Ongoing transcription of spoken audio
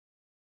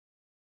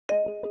Well,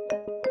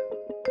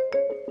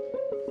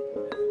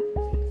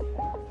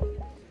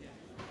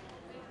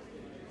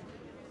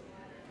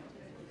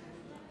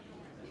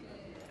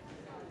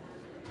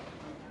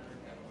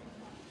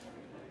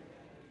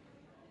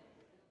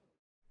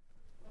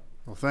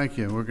 thank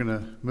you. We're going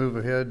to move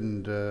ahead,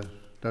 and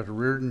Dr.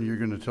 Reardon, you're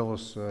going to tell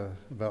us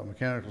about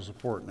mechanical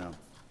support now.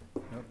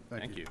 Yep,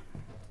 thank you.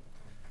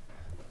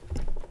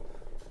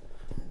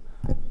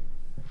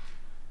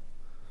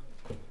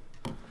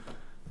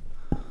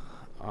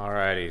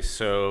 Alrighty,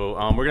 so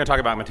we're going to talk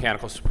about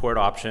mechanical support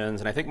options,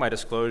 and I think my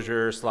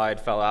disclosure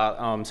slide fell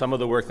out. Some of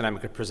the work that I'm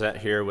going to present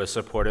here was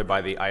supported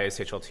by the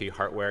IACHLT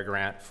Heartware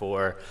Grant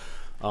for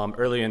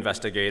early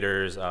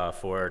investigators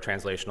for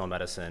translational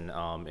medicine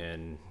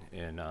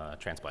in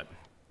transplant.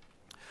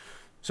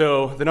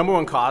 So the number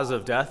one cause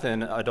of death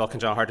in adult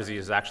congenital heart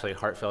disease is actually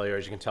heart failure,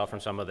 as you can tell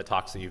from some of the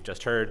talks that you've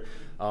just heard.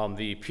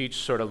 The peach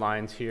sort of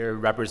lines here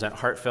represent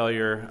heart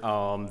failure.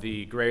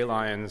 The gray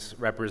lines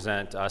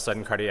represent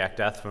sudden cardiac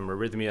death from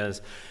arrhythmias.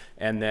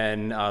 And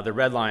then the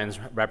red lines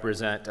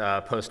represent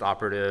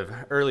post-operative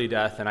early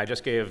death. And I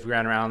just gave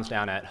grand rounds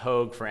down at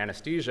Hoag for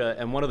anesthesia.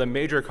 And one of the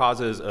major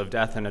causes of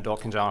death in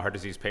adult congenital heart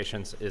disease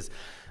patients is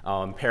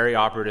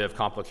perioperative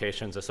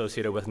complications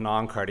associated with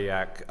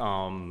non-cardiac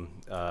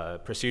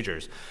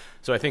procedures.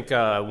 So I think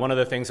one of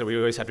the things that we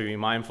always have to be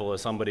mindful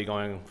is somebody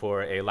going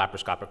for a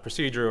laparoscopic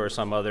procedure or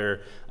some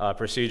other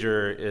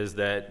procedure is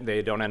that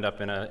they don't end up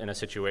in a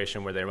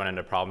situation where they run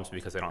into problems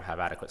because they don't have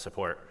adequate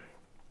support.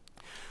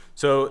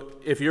 So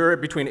if you're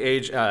between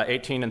age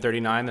 18 and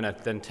 39,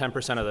 then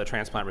 10% of the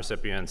transplant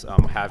recipients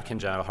have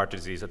congenital heart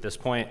disease at this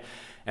point.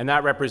 And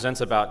that represents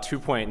about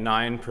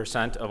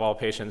 2.9% of all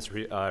patients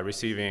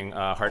receiving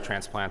heart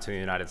transplants in the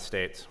United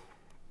States.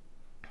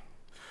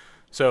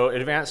 So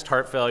advanced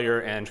heart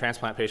failure and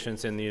transplant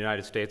patients in the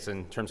United States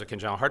in terms of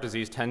congenital heart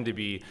disease tend to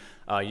be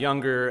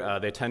younger,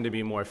 they tend to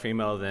be more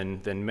female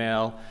than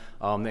male,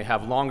 they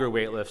have longer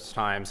wait-list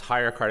times,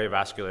 higher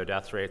cardiovascular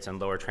death rates, and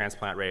lower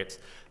transplant rates.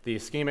 The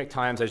ischemic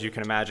times, as you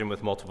can imagine,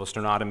 with multiple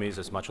sternotomies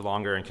is much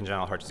longer in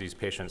congenital heart disease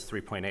patients,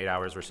 3.8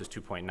 hours versus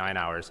 2.9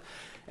 hours.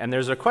 And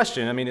there's a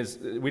question, I mean,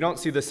 we don't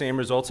see the same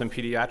results in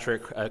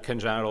pediatric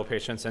congenital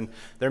patients, and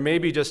there may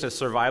be just a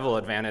survival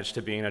advantage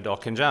to being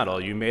adult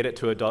congenital. You made it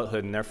to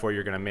adulthood, and therefore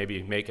you're going to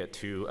maybe make it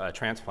to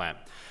transplant.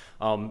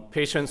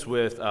 Patients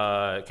with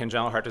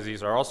congenital heart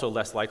disease are also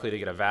less likely to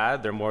get a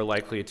VAD. They're more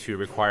likely to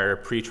require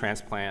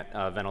pre-transplant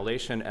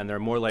ventilation, and they're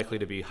more likely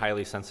to be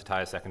highly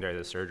sensitized secondary to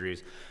the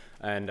surgeries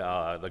and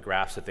the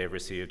grafts that they've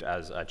received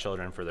as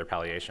children for their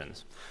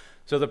palliations.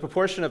 So the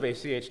proportion of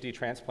ACHD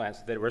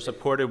transplants that were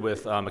supported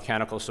with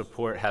mechanical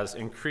support has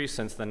increased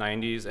since the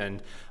 90s,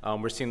 and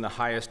we're seeing the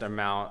highest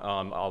amount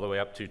all the way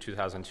up to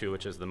 2002,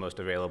 which is the most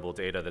available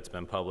data that's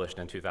been published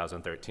in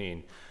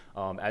 2013.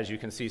 As you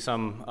can see,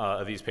 some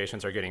of these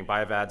patients are getting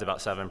BiVADs, about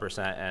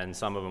 7%, and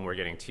some of them were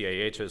getting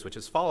TAHs, which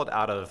has followed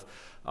out of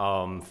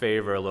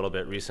favor a little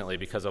bit recently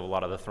because of a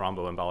lot of the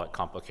thromboembolic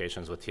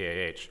complications with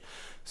TAH.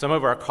 Some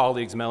of our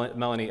colleagues,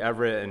 Melanie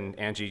Everett and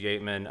Angie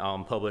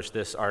Yateman, published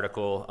this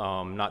article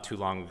not too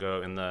long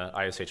ago in the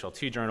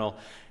ISHLT journal,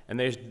 and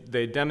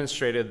they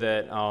demonstrated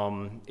that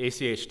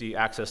ACHD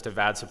access to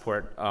VAD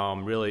support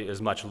really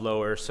is much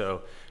lower.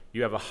 So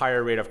you have a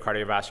higher rate of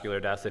cardiovascular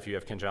death if you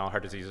have congenital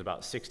heart disease,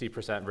 about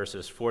 60%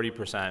 versus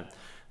 40%.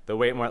 The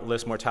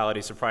wait-list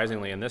mortality,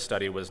 surprisingly, in this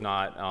study was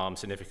not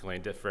significantly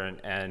different,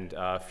 and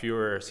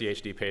fewer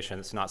CHD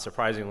patients, not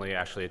surprisingly,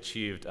 actually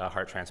achieved a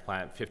heart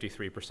transplant,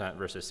 53%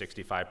 versus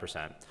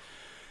 65%.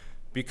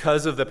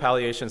 Because of the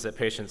palliations that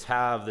patients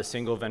have, the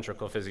single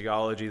ventricle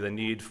physiology, the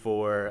need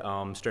for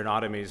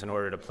sternotomies in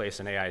order to place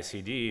an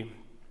AICD,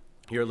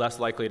 you're less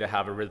likely to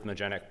have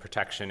arrhythmogenic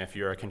protection if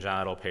you're a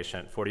congenital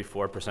patient,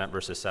 44%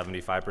 versus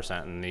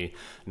 75% in the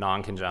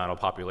non-congenital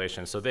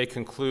population. So they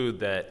conclude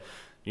that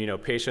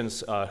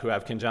patients who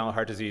have congenital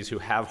heart disease who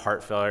have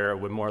heart failure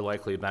would more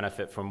likely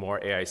benefit from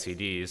more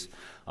AICDs,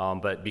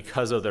 but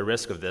because of the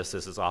risk of this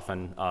is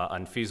often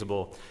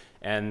unfeasible,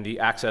 and the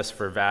access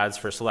for VADs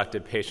for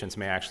selected patients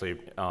may actually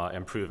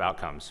improve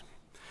outcomes.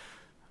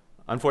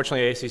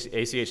 Unfortunately,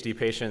 ACHD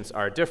patients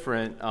are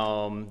different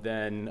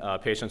than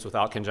patients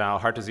without congenital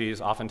heart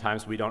disease.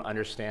 Oftentimes, we don't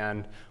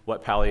understand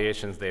what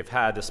palliations they've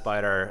had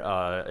despite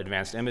our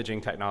advanced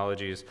imaging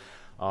technologies.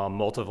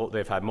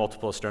 They've had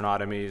multiple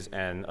sternotomies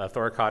and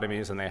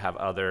thoracotomies, and they have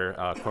other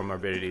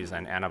comorbidities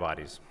and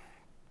antibodies.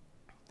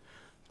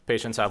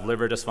 Patients have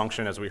liver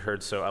dysfunction, as we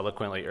heard so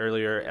eloquently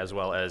earlier, as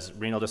well as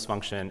renal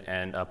dysfunction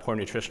and poor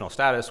nutritional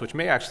status, which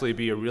may actually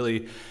be a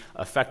really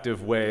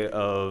effective way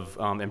of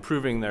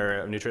improving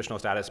their nutritional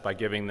status by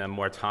giving them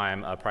more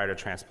time prior to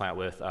transplant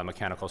with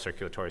mechanical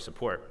circulatory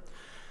support.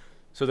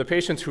 So the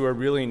patients who are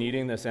really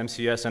needing this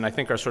MCS, and I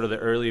think are sort of the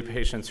early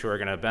patients who are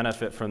going to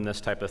benefit from this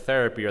type of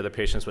therapy, are the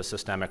patients with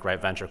systemic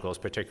right ventricles,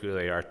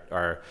 particularly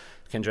our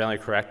congenitally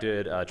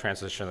corrected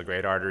transition of the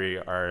great artery,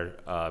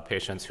 our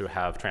patients who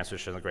have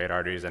transition of the great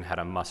arteries and had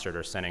a mustard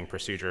or stenting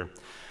procedure.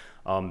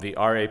 The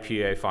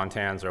RAPA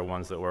Fontans are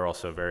ones that we're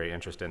also very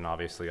interested in,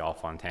 obviously all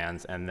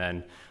Fontans, and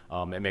then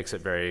it makes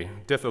it very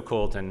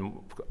difficult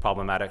and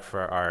problematic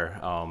for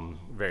our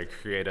very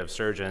creative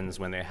surgeons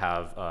when they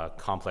have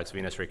complex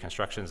venous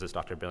reconstructions, as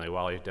Dr. Billy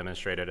Wally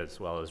demonstrated, as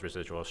well as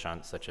residual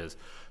shunts such as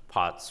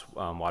POTS,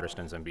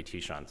 Waterstones, and BT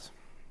shunts.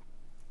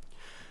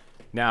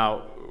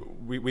 Now,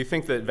 we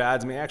think that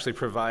VADs may actually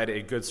provide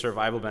a good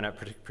survival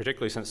benefit,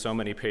 particularly since so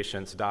many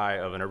patients die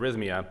of an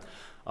arrhythmia.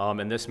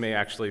 And this may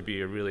actually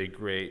be a really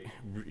great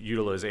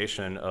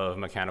utilization of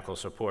mechanical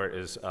support,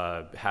 is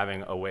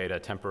having a way to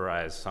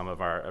temporize some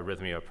of our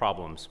arrhythmia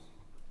problems.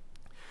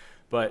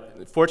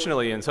 But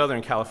fortunately, in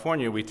Southern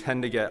California, we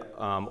tend to get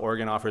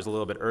organ offers a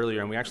little bit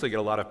earlier, and we actually get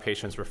a lot of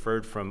patients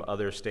referred from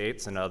other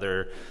states and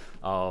other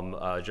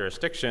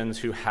jurisdictions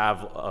who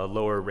have a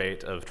lower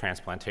rate of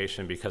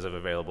transplantation because of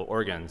available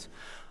organs.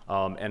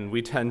 And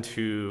we tend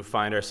to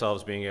find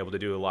ourselves being able to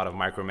do a lot of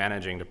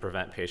micromanaging to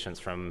prevent patients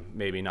from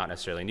maybe not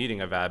necessarily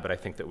needing a VAD, but I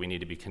think that we need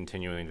to be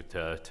continuing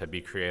to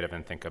be creative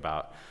and think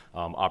about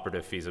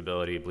operative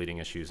feasibility, bleeding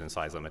issues, and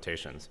size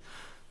limitations.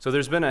 So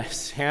there's been a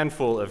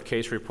handful of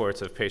case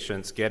reports of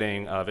patients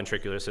getting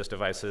ventricular assist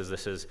devices.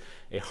 This is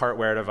a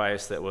heartware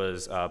device that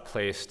was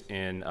placed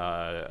in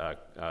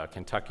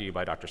Kentucky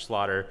by Dr.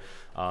 Slaughter.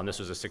 This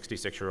was a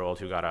 66-year-old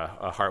who got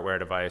a heartware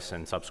device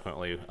and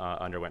subsequently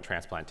underwent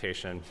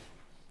transplantation.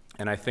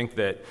 And I think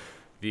that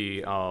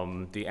the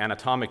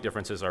anatomic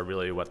differences are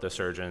really what the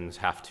surgeons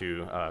have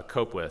to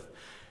cope with.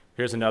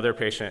 Here's another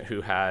patient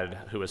who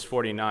was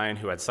 49,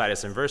 who had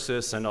situs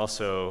inversus and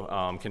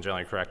also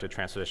congenitally corrected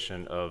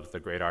transposition of the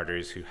great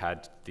arteries, who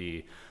had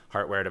the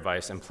heartware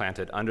device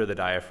implanted under the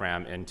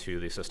diaphragm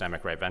into the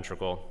systemic right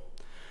ventricle.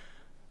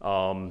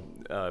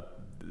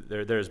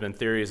 There's been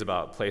theories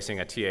about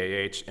placing a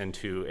TAH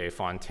into a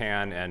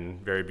Fontan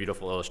and very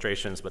beautiful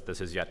illustrations, but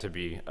this is yet to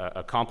be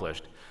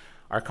accomplished.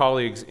 Our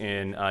colleagues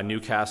in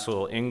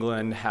Newcastle,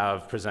 England,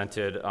 have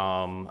presented,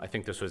 I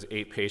think this was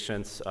 8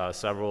 patients,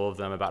 several of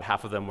them, about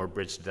half of them were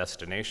bridged to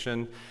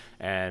destination,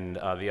 and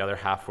the other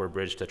half were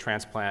bridged to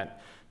transplant.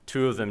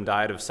 2 of them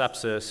died of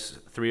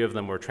sepsis, 3 of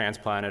them were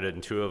transplanted,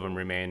 and 2 of them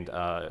remained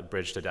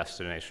bridged to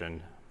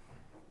destination.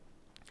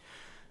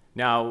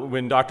 Now,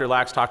 when Dr.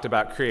 Lax talked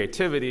about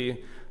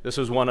creativity, this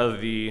was one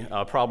of the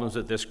problems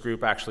that this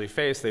group actually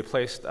faced. They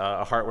placed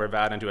a heartware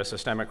VAD into a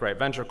systemic right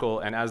ventricle,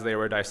 and as they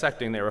were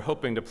dissecting, they were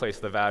hoping to place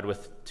the VAD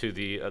to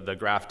the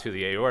graft to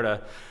the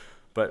aorta,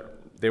 but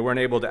they weren't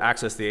able to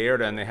access the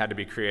aorta, and they had to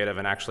be creative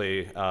and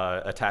actually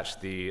attach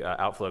the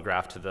outflow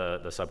graft to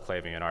the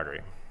subclavian artery.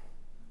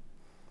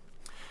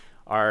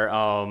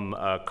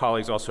 Our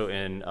colleagues also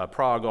in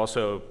Prague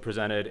also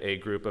presented a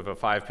group of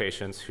 5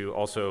 patients who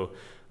also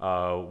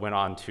went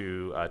on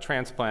to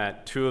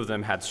transplant. 2 of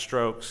them had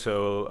strokes,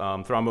 so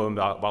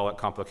thromboembolic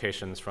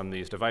complications from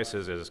these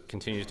devices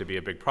continues to be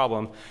a big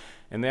problem.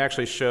 And they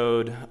actually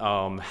showed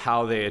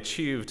how they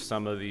achieved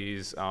some of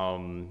these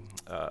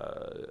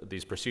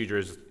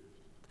procedures,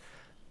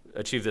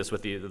 achieve this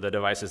with the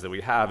devices that we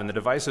have. And the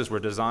devices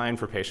were designed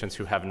for patients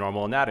who have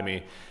normal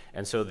anatomy.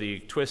 And so the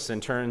twists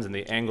and turns and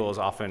the angles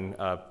often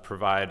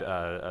provide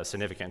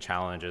significant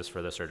challenges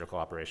for the surgical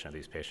operation of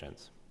these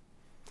patients.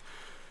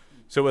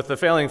 So with the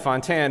failing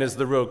Fontan, is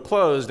the road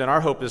closed? And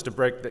our hope is to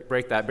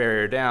break that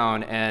barrier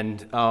down. And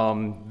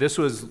this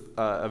was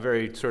a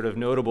very sort of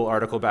notable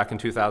article back in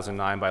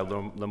 2009 by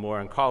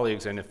Lamore and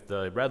colleagues. And if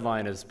the red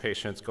line is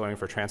patients going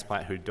for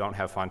transplant who don't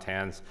have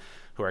Fontans,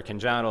 who are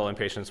congenital, and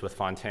patients with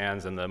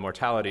Fontans, and the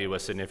mortality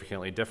was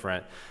significantly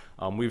different.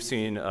 We've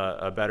seen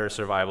a better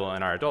survival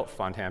in our adult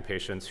Fontan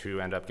patients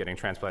who end up getting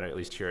transplanted, at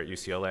least here at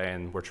UCLA,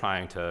 and we're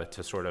trying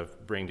to sort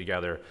of bring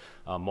together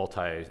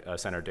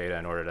multi-center data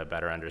in order to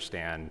better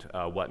understand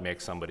what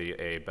makes somebody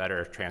a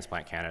better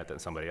transplant candidate than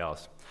somebody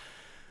else.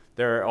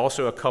 There are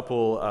also a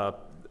couple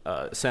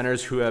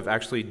centers who have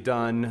actually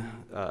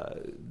done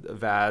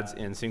VADs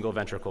in single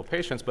ventricle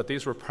patients, but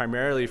these were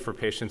primarily for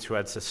patients who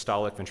had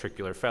systolic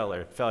ventricular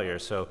failure.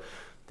 So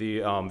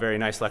the very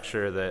nice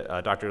lecture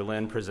that Dr.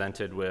 Lin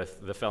presented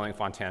with the failing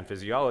Fontan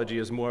physiology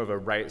is more of a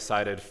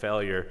right-sided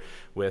failure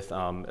with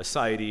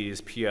ascites,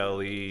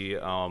 PLE,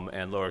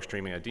 and lower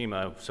extreme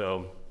edema.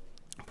 So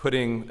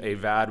putting a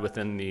VAD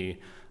within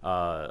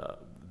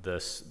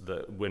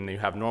when you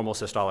have normal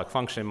systolic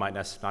function might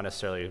not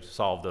necessarily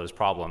solve those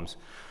problems.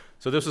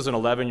 So this was an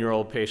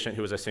 11-year-old patient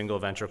who was a single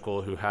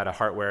ventricle who had a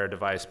heartware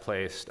device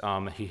placed.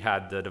 He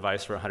had the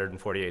device for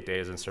 148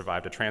 days and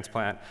survived a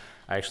transplant.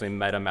 I actually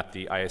met him at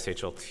the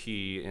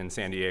ISHLT in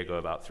San Diego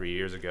about 3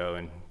 years ago,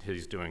 and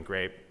he's doing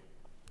great.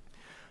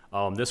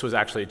 This was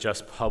actually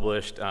just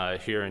published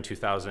here in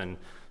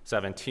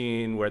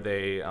 2017, where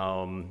they,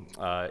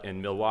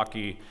 in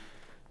Milwaukee,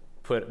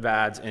 put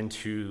VADs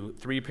into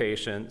 3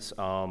 patients,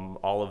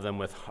 all of them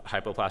with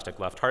hypoplastic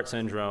left heart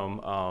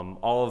syndrome.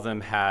 All of them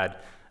had,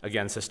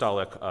 again,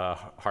 systolic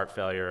heart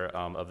failure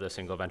of the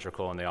single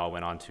ventricle, and they all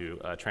went on to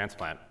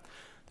transplant.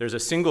 There's a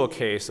single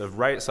case of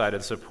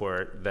right-sided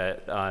support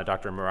that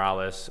Dr.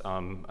 Morales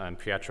and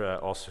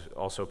Pietra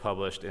also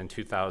published in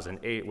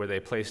 2008, where they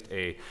placed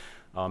a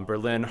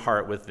Berlin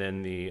heart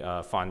within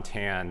the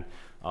fontan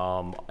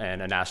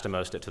and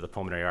anastomosed it to the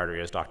pulmonary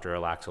artery, as Dr.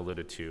 Lax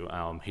alluded to.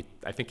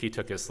 I think he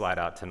took his slide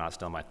out to not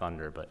steal my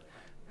thunder, but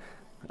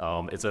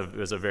it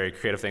was a very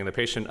creative thing. The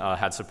patient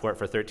had support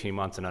for 13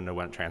 months and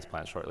underwent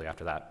transplant shortly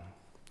after that.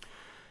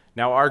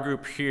 Now, our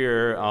group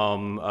here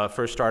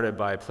first started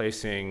by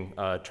placing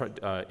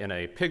in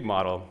a pig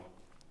model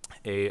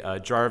a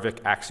Jarvik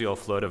axial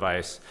flow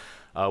device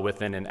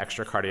within an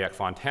extracardiac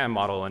fontan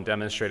model, and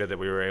demonstrated that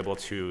we were able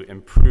to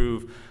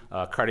improve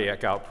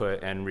cardiac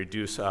output and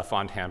reduce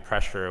fontan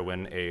pressure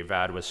when a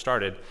VAD was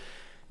started.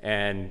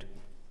 And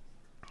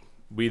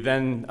we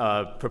then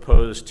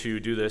proposed to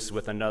do this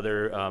with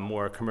another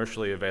more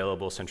commercially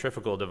available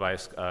centrifugal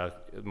device,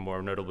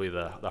 more notably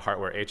the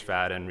hardware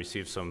HVAD, and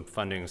received some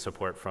funding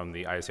support from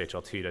the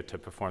ISHLT to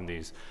perform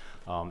these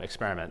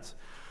experiments.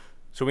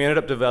 So we ended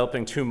up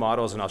developing two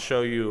models, and I'll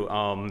show you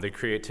the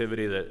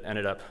creativity that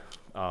ended up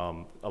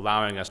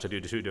allowing us to do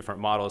two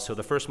different models. So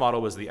the first model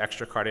was the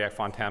extracardiac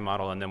fontan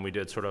model, and then we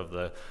did sort of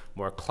the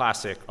more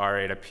classic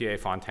RA to PA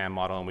fontan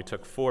model, and we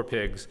took 4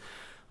 pigs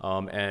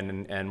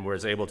and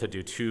was able to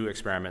do 2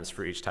 experiments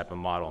for each type of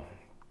model.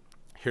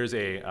 Here's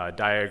a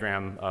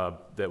diagram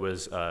that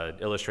was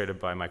illustrated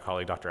by my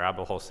colleague Dr.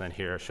 Abelholsen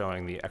here,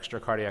 showing the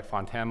extracardiac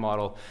fontan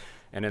model.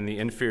 And in the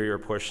inferior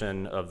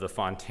portion of the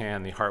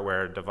fontan, the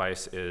hardware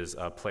device is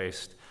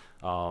placed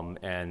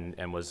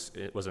and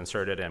was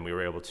inserted, and we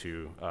were able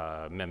to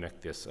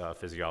mimic this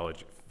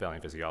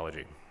failing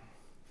physiology.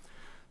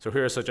 So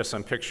here are just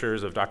some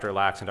pictures of Dr.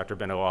 Lax and Dr.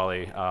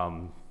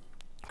 Benawali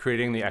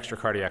creating the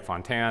extracardiac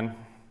fontan,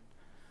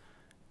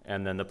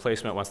 and then the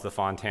placement once the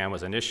fontan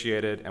was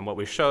initiated. And what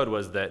we showed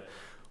was that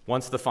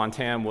once the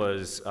fontan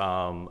was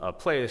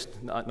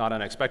placed, not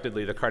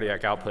unexpectedly, the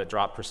cardiac output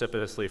dropped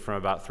precipitously from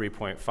about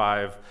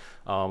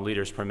 3.5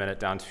 liters per minute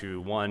down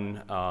to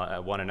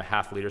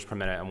 1.5 liters per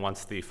minute. And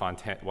once the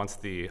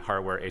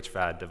hardware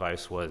HVAD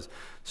device was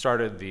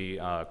started, the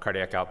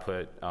cardiac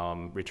output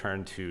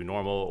returned to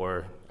normal,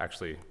 or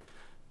actually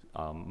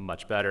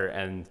much better.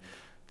 And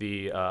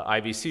the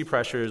IVC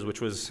pressures, which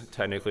was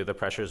technically the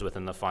pressures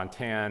within the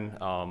fontan,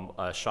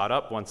 shot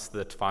up once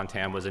the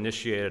fontan was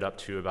initiated up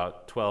to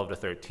about 12 to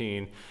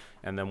 13.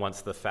 And then once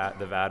the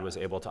VAD was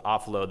able to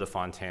offload the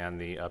fontan,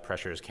 the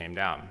pressures came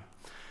down.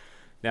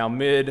 Now,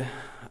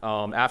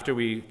 after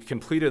we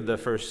completed the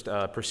first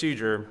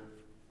procedure,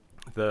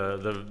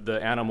 the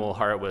animal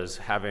heart was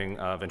having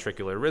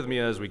ventricular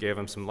arrhythmias. We gave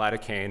him some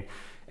lidocaine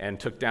and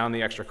took down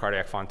the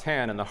extracardiac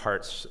fontan, and the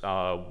hearts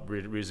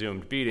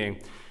resumed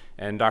beating.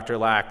 And Dr.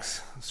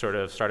 Lax sort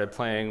of started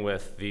playing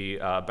with the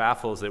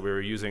baffles that we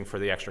were using for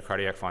the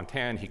extracardiac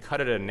fontan. He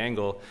cut it at an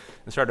angle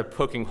and started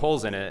poking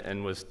holes in it,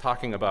 and was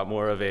talking about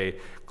more of a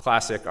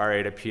classic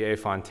RA to PA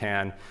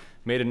fontan,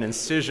 made an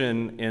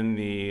incision in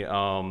the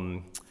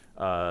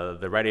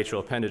right atrial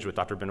appendage with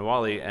Dr.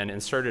 Benawali, and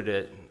inserted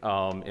it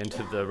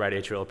into the right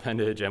atrial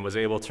appendage, and was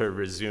able to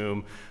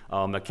resume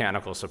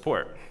mechanical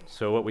support.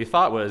 So what we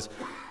thought was,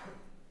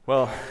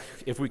 well,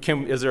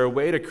 is there a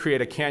way to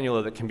create a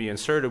cannula that can be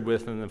inserted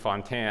within the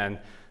fontan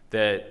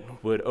that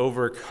would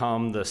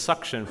overcome the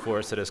suction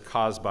force that is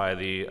caused by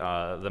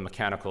the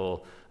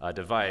mechanical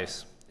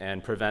device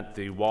and prevent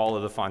the wall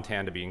of the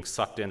fontan to being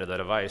sucked into the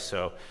device?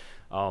 So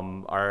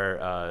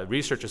our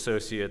research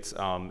associates,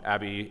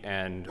 Abby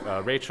and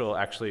Rachel,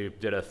 actually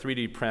did a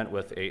 3D print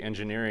with an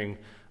engineering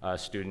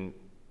student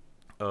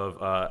of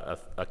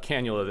a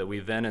cannula that we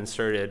then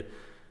inserted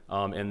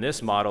in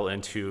this model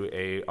into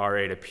a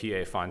RA to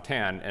PA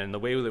fontan. And the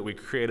way that we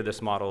created this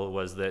model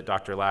was that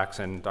Dr. Lax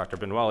and Dr.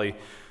 Benawali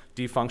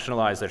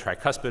defunctionalized the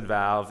tricuspid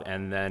valve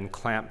and then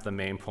clamped the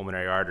main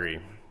pulmonary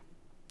artery.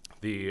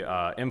 The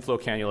inflow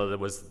cannula that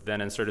was then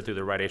inserted through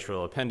the right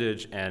atrial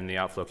appendage, and the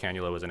outflow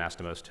cannula was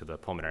anastomosed to the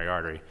pulmonary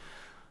artery.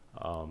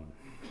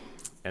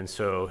 And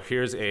so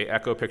here's an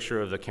echo picture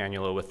of the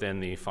cannula within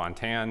the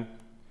fontan.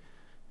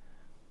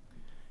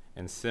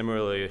 And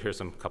similarly,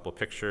 here's a couple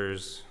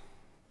pictures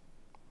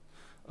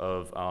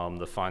of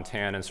the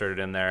fontan inserted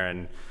in there,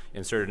 and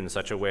inserted in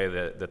such a way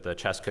that the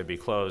chest could be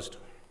closed.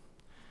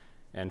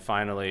 And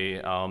finally,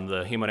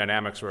 the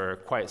hemodynamics were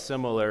quite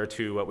similar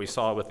to what we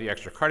saw with the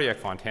extracardiac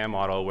fontan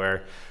model,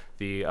 where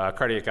the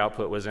cardiac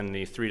output was in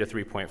the 3 to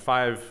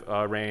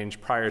 3.5 range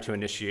prior to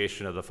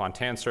initiation of the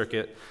fontan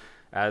circuit.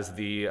 As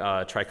the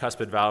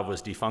tricuspid valve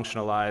was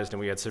defunctionalized and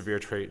we had severe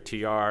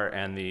TR,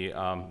 and the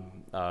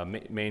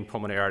main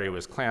pulmonary artery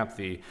was clamped,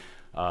 the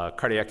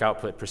cardiac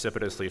output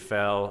precipitously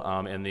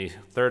fell. In the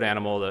third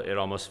animal, it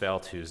almost fell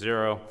to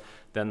 0.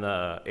 Then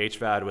the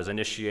HVAD was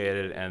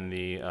initiated, and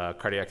the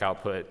cardiac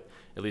output,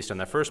 at least in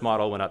the first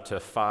model, went up to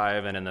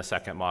 5, and in the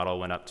second model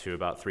went up to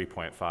about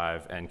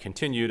 3.5 and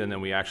continued. And then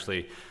we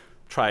actually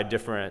tried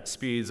different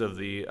speeds of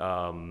the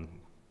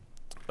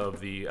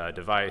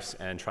device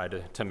and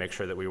tried to make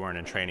sure that we weren't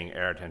entraining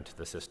air into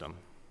the system.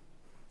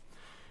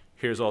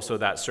 Here's also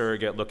that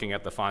surrogate looking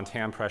at the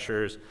fontan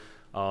pressures.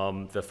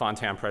 The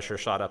fontan pressure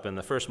shot up in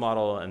the first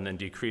model and then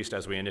decreased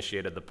as we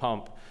initiated the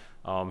pump.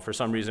 For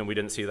some reason, we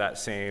didn't see that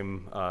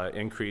same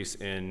increase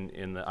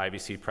in the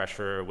IVC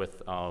pressure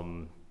with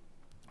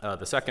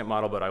the second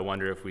model, but I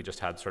wonder if we just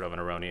had sort of an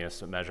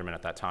erroneous measurement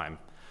at that time.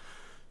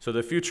 So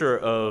the future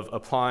of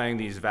applying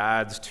these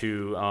VADs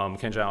to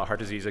congenital heart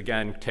disease,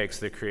 again, takes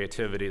the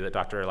creativity that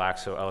Dr. Lack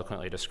so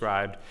eloquently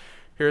described.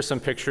 Here are some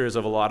pictures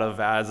of a lot of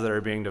VADs that are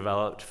being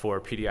developed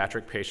for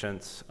pediatric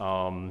patients.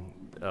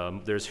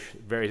 There's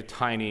very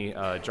tiny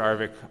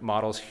Jarvik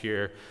models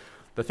here.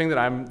 The thing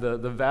that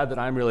the VAD that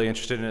I'm really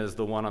interested in is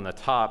the one on the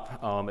top.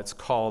 It's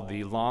called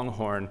the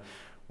Longhorn,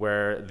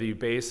 where the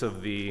base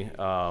of the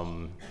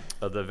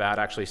VAD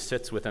actually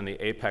sits within the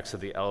apex of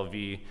the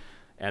LV,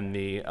 and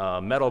the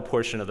metal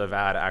portion of the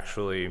VAD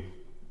actually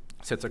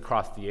sits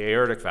across the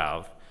aortic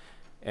valve.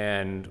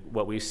 And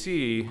what we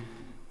see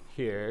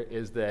here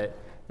is that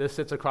this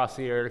sits across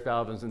the aortic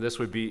valve, and this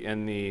would be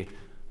in the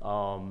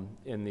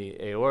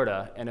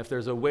aorta. And if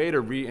there's a way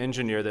to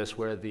re-engineer this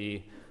where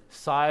the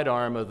side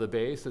arm of the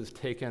base is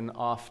taken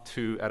off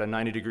at a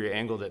 90-degree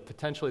angle, that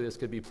potentially this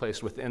could be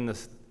placed within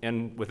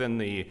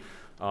the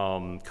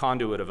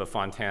conduit of a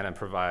fontan and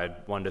provide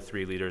 1 to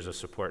 3 liters of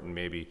support and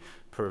maybe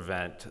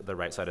prevent the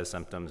right-sided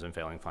symptoms and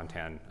failing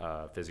fontan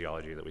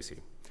physiology that we see.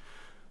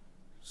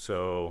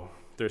 So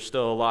there's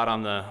still a lot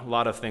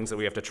of things that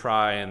we have to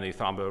try, and the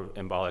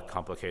thromboembolic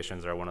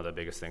complications are one of the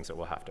biggest things that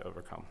we'll have to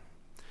overcome.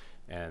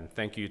 And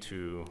thank you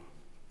to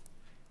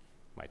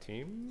my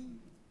team.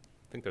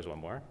 I think there's one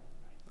more.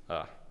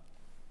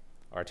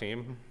 Our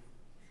team.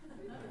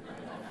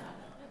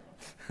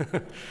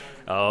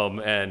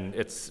 And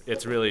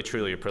it's really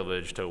truly a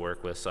privilege to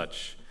work with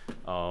such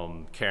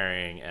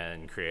caring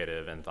and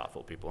creative and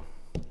thoughtful people.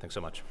 Thanks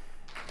so much.